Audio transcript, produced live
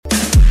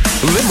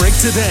Limerick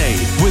Today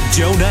with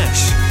Joe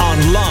Nash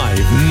on Live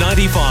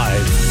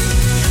 95.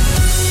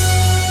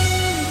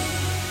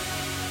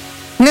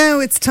 Now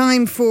it's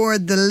time for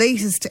the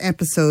latest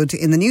episode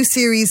in the new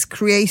series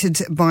created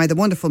by the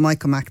wonderful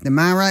Michael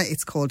McNamara.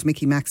 It's called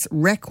Mickey Mac's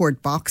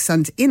Record Box,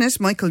 and in it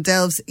Michael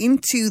delves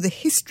into the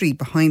history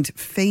behind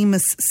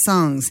famous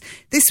songs.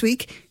 This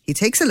week he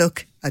takes a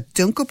look at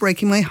Don't Go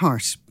Breaking My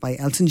Heart by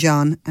Elton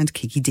John and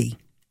Kiki Dee.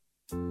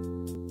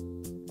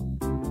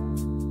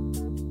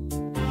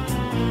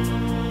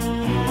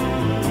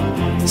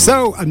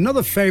 So,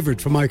 another favourite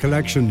for my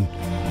collection.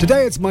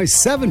 Today it's my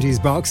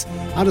 70s box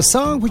and a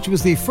song which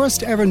was the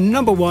first ever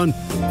number one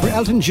for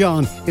Elton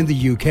John in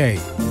the UK.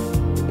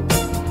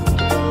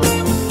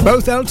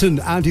 Both Elton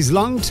and his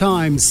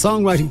long-time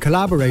songwriting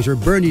collaborator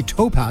Bernie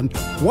Taupin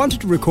wanted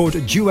to record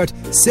a duet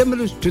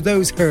similar to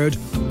those heard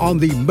on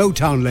the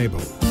Motown label.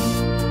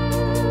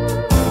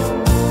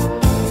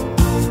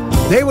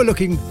 They were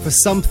looking for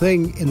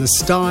something in the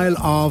style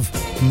of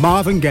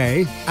Marvin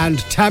Gaye and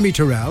Tammy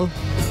Terrell,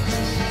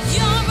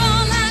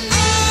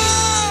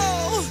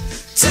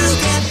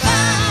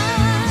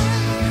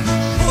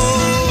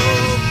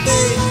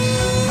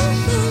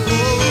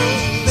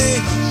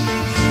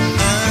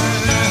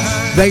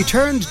 They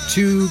turned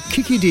to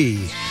Kiki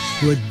Dee,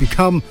 who had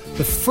become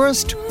the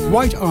first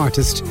white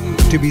artist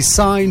to be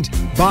signed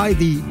by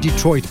the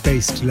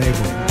Detroit-based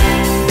label.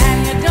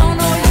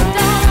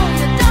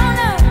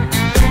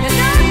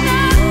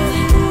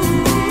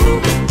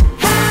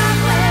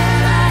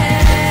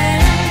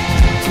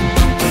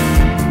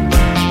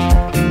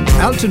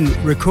 Elton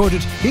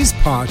recorded his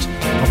part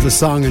of the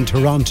song in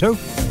Toronto,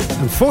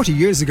 and 40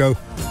 years ago,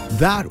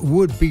 that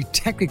would be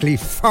technically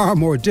far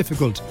more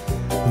difficult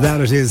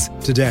than it is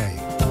today.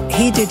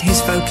 He did his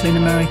vocal in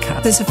America.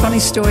 There's a funny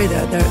story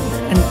there,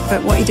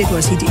 but what he did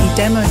was he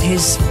demoed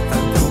his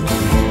vocal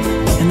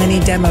and then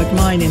he demoed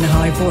mine in a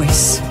high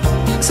voice.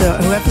 So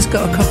whoever's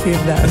got a copy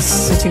of that is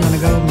sitting on a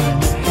gold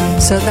mine.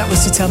 So that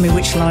was to tell me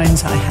which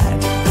lines I had.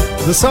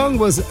 The song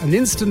was an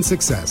instant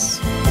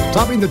success,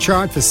 topping the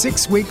chart for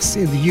 6 weeks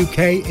in the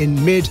UK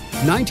in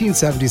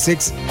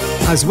mid-1976,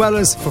 as well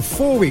as for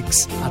 4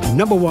 weeks at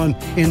number one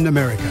in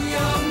America.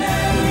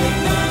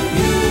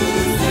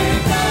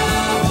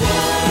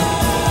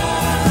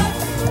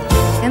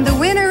 And the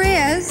winner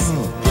is...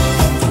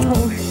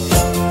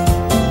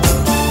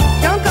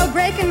 Don't Go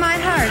Breaking My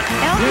Heart,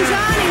 Elton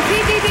John and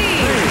Kiki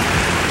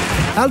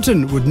Dee.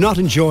 Elton would not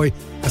enjoy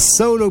a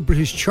solo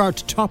British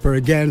chart topper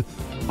again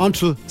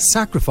until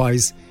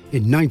Sacrifice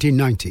in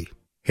 1990.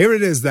 Here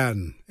it is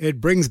then.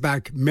 It brings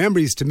back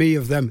memories to me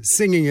of them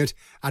singing it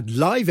at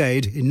Live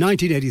Aid in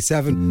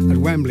 1987 at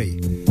Wembley.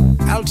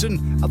 Elton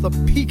at the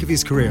peak of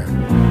his career,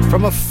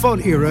 from a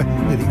fun era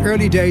in the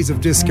early days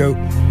of disco,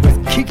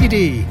 with Kiki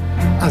Dee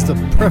as the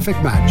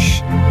perfect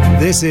match.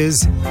 This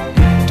is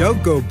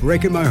Don't Go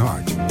Breaking My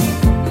Heart.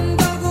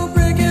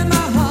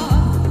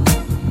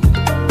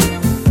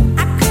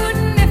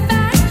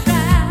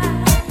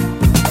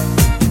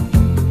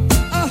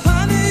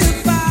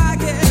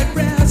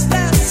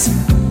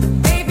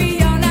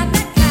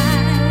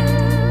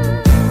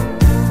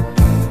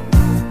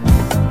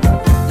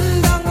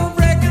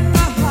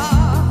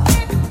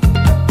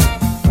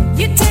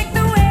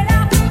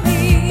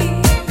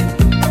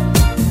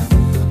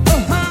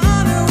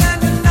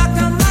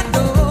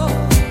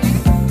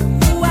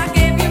 Ooh, I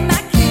gave you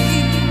my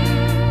key.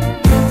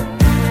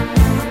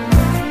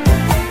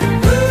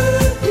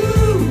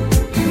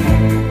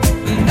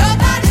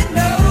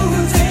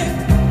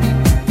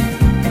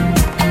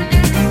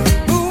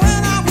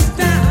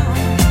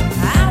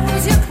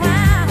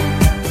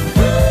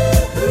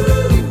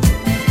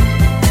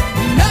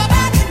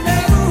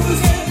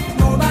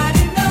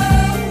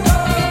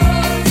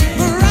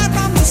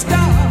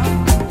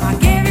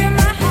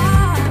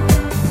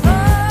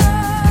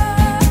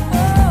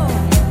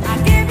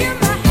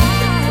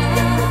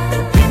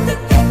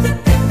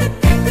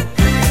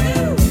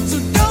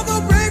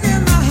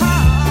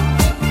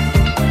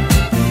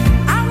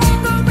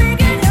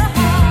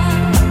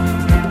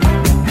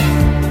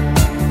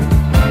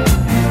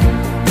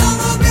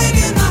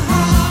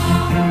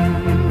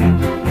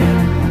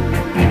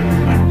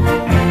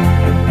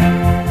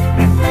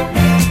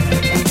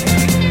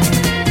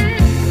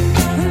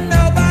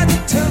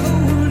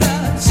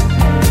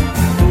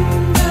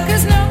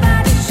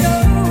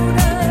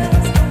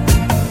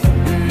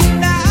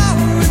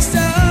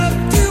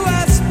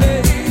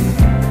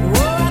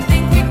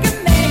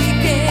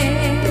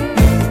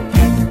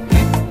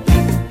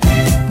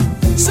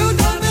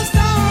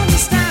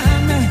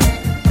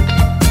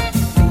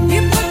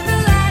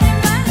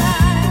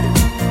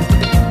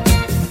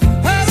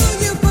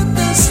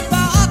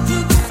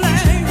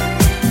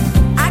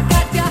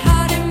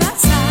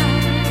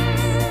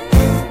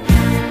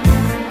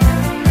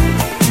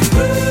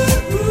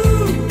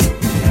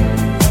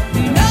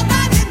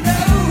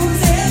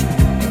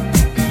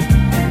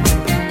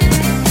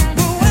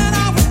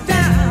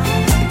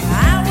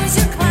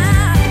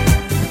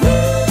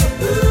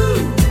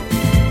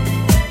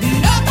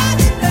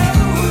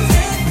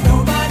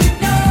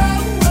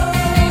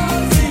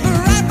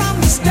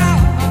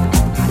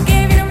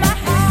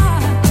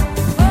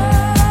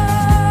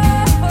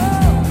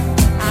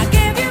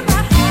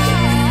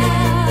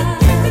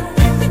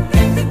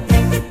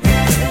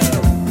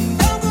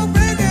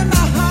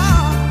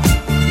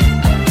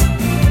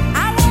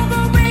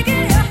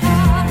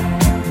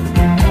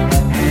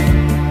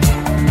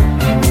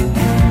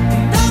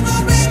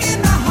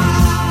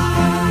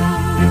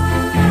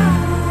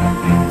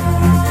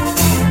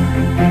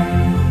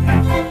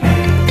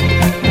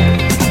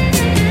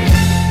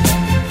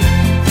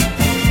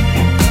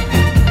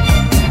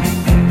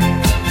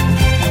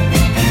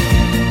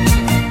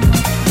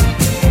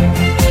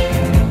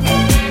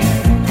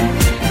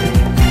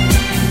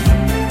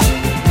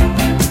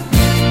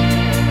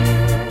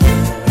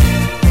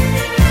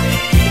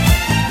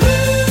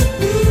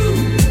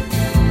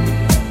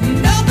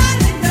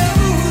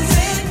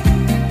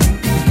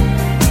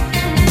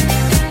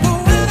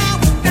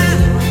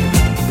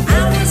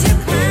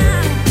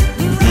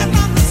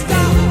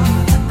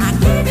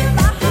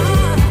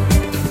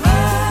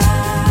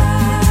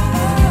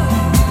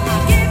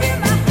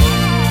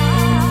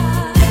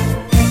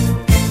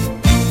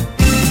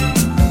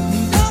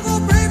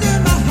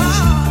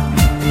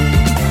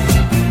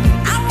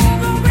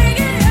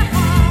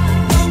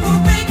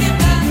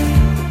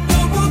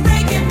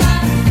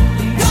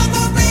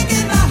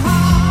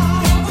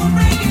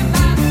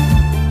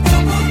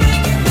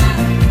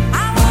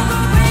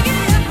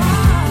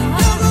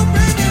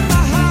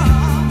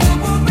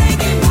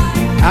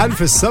 And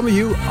for some of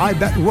you, I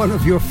bet one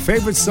of your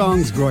favourite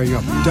songs growing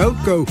up,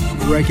 Don't Go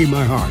Breaking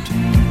My Heart.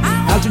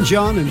 Elton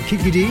John and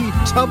Kiki D,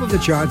 top of the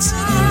charts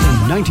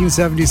in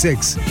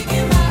 1976.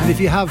 And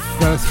if you have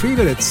 3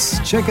 minutes,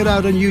 check it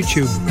out on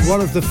YouTube, one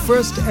of the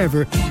first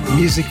ever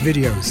music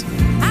videos.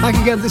 Back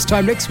again this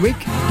time next week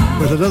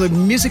with another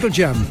musical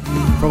gem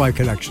from my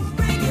collection.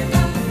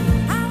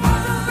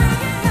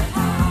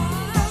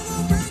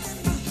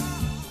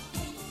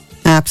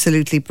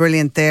 Absolutely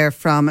brilliant there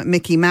from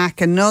Mickey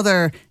Mac.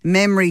 Another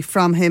memory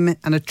from him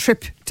and a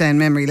trip down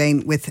memory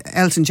lane with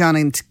Elton John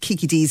and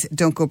Kiki D's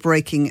Don't Go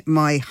Breaking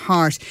My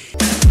Heart.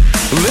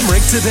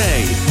 Limerick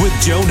Today with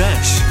Joe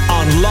Nash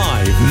on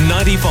Live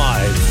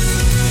 95.